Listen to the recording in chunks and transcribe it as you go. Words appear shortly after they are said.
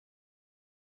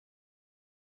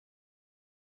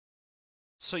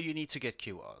So you need to get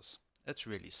QRs. It's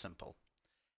really simple.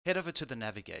 Head over to the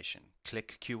navigation,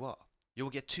 click QR. You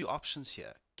will get two options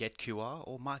here, Get QR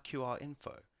or My QR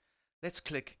Info. Let's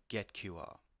click Get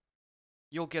QR.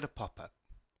 You'll get a pop-up,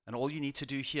 and all you need to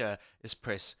do here is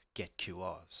press Get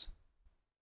QRs.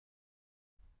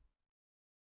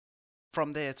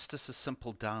 From there, it's just a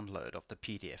simple download of the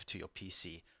PDF to your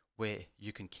PC where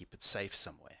you can keep it safe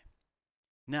somewhere.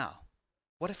 Now,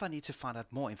 what if I need to find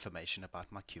out more information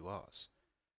about my QRs?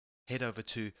 Head over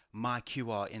to My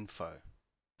QR Info.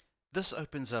 This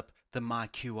opens up the My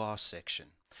QR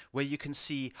section where you can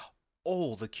see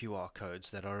all the QR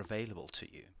codes that are available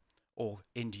to you or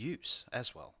in use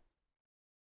as well.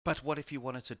 But what if you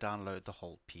wanted to download the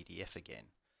whole PDF again?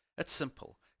 It's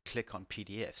simple. Click on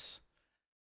PDFs.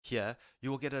 Here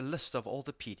you will get a list of all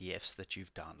the PDFs that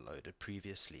you've downloaded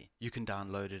previously. You can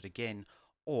download it again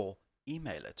or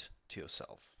email it to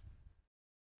yourself.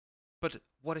 But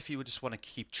what if you just want to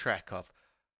keep track of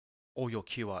all your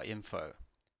QR info?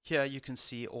 Here you can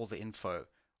see all the info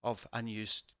of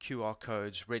unused QR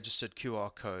codes, registered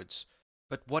QR codes.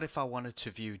 But what if I wanted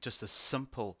to view just a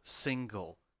simple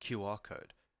single QR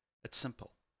code? It's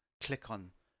simple. Click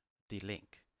on the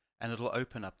link and it'll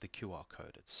open up the QR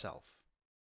code itself.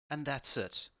 And that's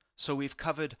it. So we've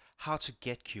covered how to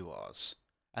get QRs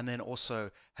and then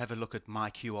also have a look at My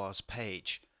QRs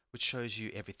page, which shows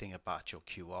you everything about your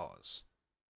QRs.